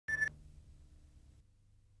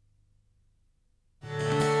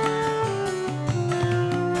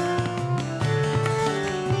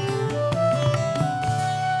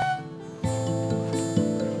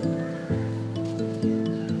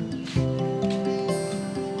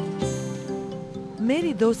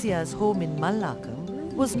Mary Dosia's home in Mallakam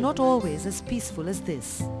was not always as peaceful as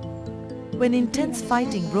this. When intense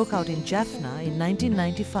fighting broke out in Jaffna in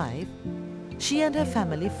 1995, she and her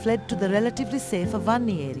family fled to the relatively safe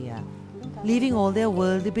Avanni area, leaving all their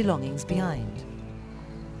worldly belongings behind.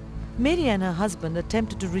 Mary and her husband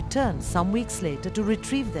attempted to return some weeks later to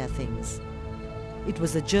retrieve their things. It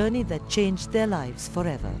was a journey that changed their lives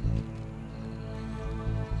forever.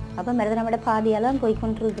 அப்போ மருதனோட பாதையெல்லாம்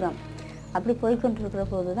போய்கொண்டிருக்கிறோம். அப்படி போய்கொண்டிருக்கிற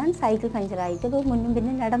போது தான் cycle puncture ஆகிட்டு முன்னும்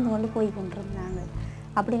பின்னும் நடந்து கொண்டு போய்கொண்டிருந்தாங்க.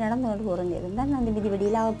 அப்படி நடந்து கொண்டு போகிறது இருந்தால் நான் அந்த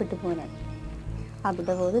மிதிவடியில் அவப்பட்டு போனேன்.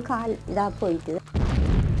 அப்பட்ட போது கால் இதாக போயிட்டு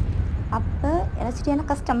அப்போ எனக்கு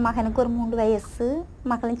கஷ்டம். மகனுக்கு ஒரு 3 வயசு,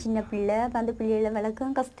 மகளும் சின்ன பிள்ளை. அந்த பிள்ளைகளை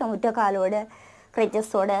வளர்க்கும் கஷ்டம். ஒற்ற காலோட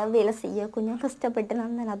கிரைச்சஸோட வேலை செய்ய கொஞ்சம் கஷ்டப்பட்டு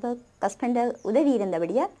நான் அப்போ ஹஸ்பண்டை உதவி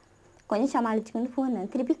இருந்தபடியாக கொஞ்சம் சமாளிச்சுக்கொண்டு போனேன்.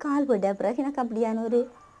 திருப்பி கால் போட்ட பிறகு எனக்கு அப்படியான ஒரு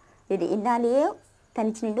இது என்னாலேயே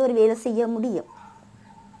தனிச்சு நின்று ஒரு வேலை செய்ய முடியும்.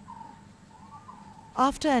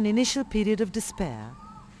 After an initial period of despair,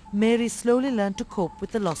 Mary slowly learned to cope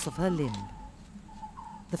with the loss of her limb.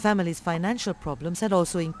 The family's financial problems had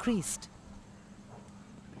also increased.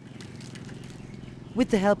 With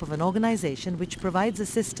the help of an organization which provides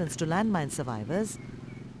assistance to landmine survivors,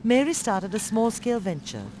 Mary started a small-scale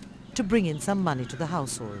venture to bring in some money to the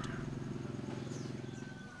household.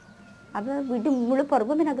 அப்போ வீட்டு முழு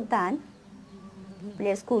பொறுப்பும் எனக்கு தான்.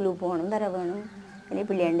 பிள்ளைய ஸ்கூலுக்கு போகணும், வர வேணும், இல்லை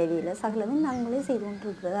பிள்ளையாண்ட வேலை சகலமும் நாங்களே செய்து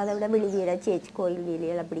கொண்டிருக்கிறது. அதை விட வெளி வேலை, சேச்சி கோயில்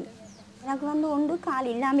வேலைகள் அப்படி எனக்கு ஒன்று கால்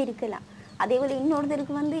இல்லாமல் இருக்கலாம். அதே போல்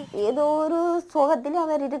இன்னொருத்தருக்கு ஏதோ ஒரு சோகத்தில்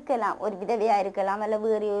அவர் இருக்கலாம், ஒரு விதவையாக இருக்கலாம், அல்ல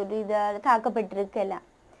வேறு ஒரு இதாக தாக்கப்பட்டிருக்கலாம்.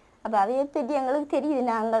 அப்போ அவையை பற்றி எங்களுக்கு தெரியுது.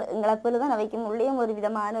 நாங்கள் எங்களை போல தான் அவைக்கு உள்ளேயும் ஒரு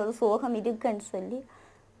விதமான ஒரு சோகம் இருக்குன்னு சொல்லி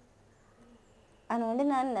அதனால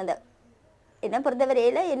நான் அந்த என்னை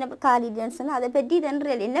பொறுத்தவரையில் என்ன காலிடன்ஸ் சொன்னால் அதை பற்றி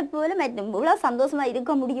தன்றில் என்ன போல எவ்வளோ சந்தோஷமாக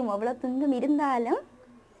இருக்க முடியும். அவ்வளோ துன்பம் இருந்தாலும்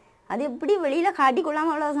அது எப்படி வெளியில்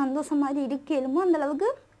காட்டிக்கொள்ளாமல் அவ்வளோ சந்தோஷமாக இருக்கலுமோ அந்தளவுக்கு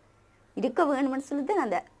இருக்க வேணும்னு சொல்லி தான்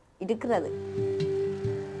அந்த இருக்கிறது.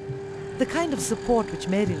 The kind of support which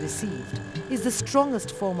Mary received is the strongest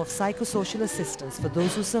form of psychosocial assistance for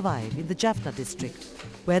those who survive in the Jaffna district,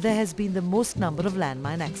 where there has been the most number of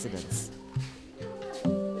landmine accidents.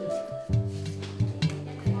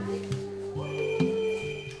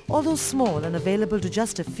 Although small and available to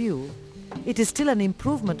just a few, it is still an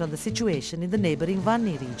improvement on the situation in the neighboring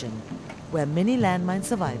Vanni region, where many landmine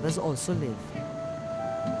survivors also live.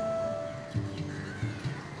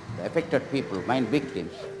 The affected people, mine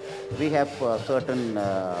victims, we have certain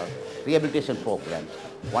rehabilitation programs.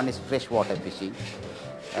 One is freshwater fishing,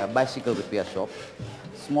 bicycle repair shop,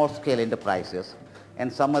 small-scale enterprises, and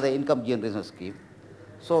some other income generation scheme.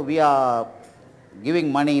 So we are giving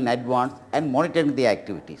money in advance and monitoring their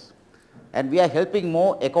activities. And we are helping more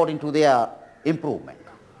according to their improvement.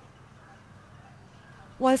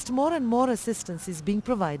 Whilst more and more assistance is being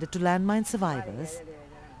provided to landmine survivors,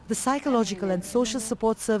 the psychological and social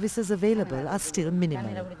support services available are still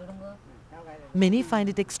minimal. Many find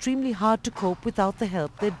it extremely hard to cope without the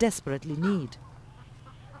help they desperately need.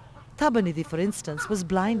 Thabanidhi, for instance, was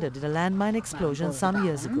blinded in a landmine explosion some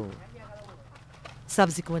years ago.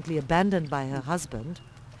 Subsequently abandoned by her husband,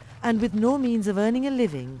 and with no means of earning a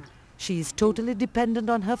living, she is totally dependent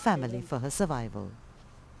on her family for her survival.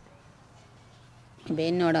 இப்போ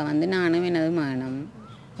என்னோட நானும் எனது மகனும்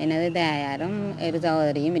எனது தாயாரும் ஒரு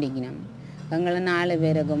சகோதரியும் இருக்கணும். எங்களை 4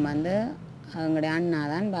 பேருக்கும் அவங்களுடைய அண்ணா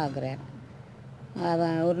தான் பார்க்குறார்.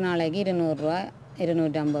 ஒரு நாளைக்கு 200 ரூபா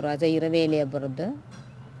 250 ரூபா செய்கிற வேலையை பொறுத்து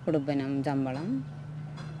கொடுப்பேன் நம்ம சம்பளம்.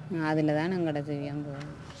 அதில் தான் எங்களோட செய்வியம்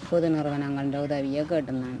பொது நிறுவனங்கள்ன்ற உதவியை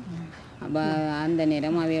கேட்டிருந்தாங்க. அப்போ அந்த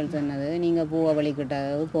நேரம் அவைகள் சொன்னது, நீங்கள் பூவை வலிக்கிட்ட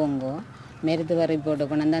போங்கோ, மருத்துவ ரிப்போர்ட்டு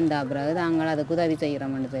கொண்டு வந்த பிறகு நாங்கள் அதுக்கு உதவி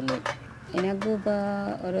செய்கிறோம்னு சொல்லி எனக்கு இப்போ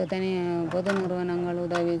ஒரு பொது நிறுவனங்கள்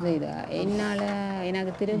உதவி செய்தா என்னால்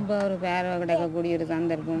எனக்கு திரும்ப ஒரு பேரவை கிடைக்கக்கூடிய ஒரு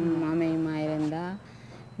சந்தர்ப்பம் அமையுமா இருந்தால்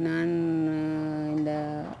நான் இந்த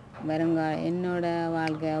என்னோட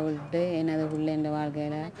வாழ்க்கையை விட்டு எனது பிள்ளைன்ற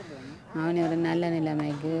வாழ்க்கையில் அவனை ஒரு நல்ல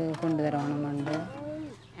நிலைமைக்கு கொண்டு வரணுமென்று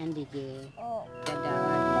அன்றைக்கு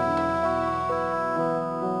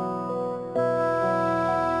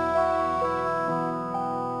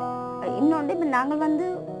இன்னொன்று இப்போ நாங்கள்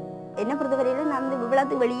என்ன பொறுத்தவரையில் நான்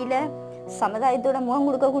இவ்வளோத்துக்கு வெளியில் சமுதாயத்தோட முகம்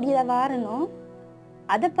கொடுக்கக்கூடியதாக வாரணும்.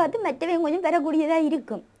 அதை பார்த்து மற்றவங்க கொஞ்சம் பெறக்கூடியதாக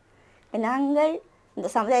இருக்கும். நாங்கள் இந்த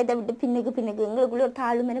சமுதாயத்தை விட்டு பின்னுக்கு எங்களுக்குள்ள ஒரு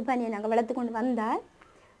தாழ்வு பணியை நாங்கள் வளர்த்து கொண்டு வந்தால்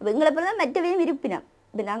எங்களை போல தான் மற்றவையும் இருப்பினோம்.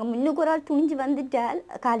 இப்போ நாங்கள் முன்னுக்கு ஒரு ஆள் துணிஞ்சு வந்துட்டால்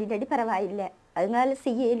காலிடடி பரவாயில்லை, அதனால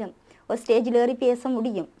செய்யலும். ஒரு ஸ்டேஜில் ஏறி பேச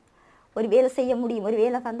முடியும், ஒரு வேலை செய்ய முடியும், ஒரு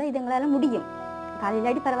வேலை தந்தால் இது எங்களால் முடியும்.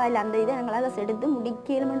 காலிலாடி பரவாயில்ல, அந்த இதை எங்களால் எடுத்து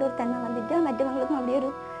முடிக்கலுமென்ற ஒரு தன்மை வந்துட்டால் மற்றவங்களுக்கும் அப்படியே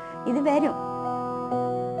ஒரு இது வரும்.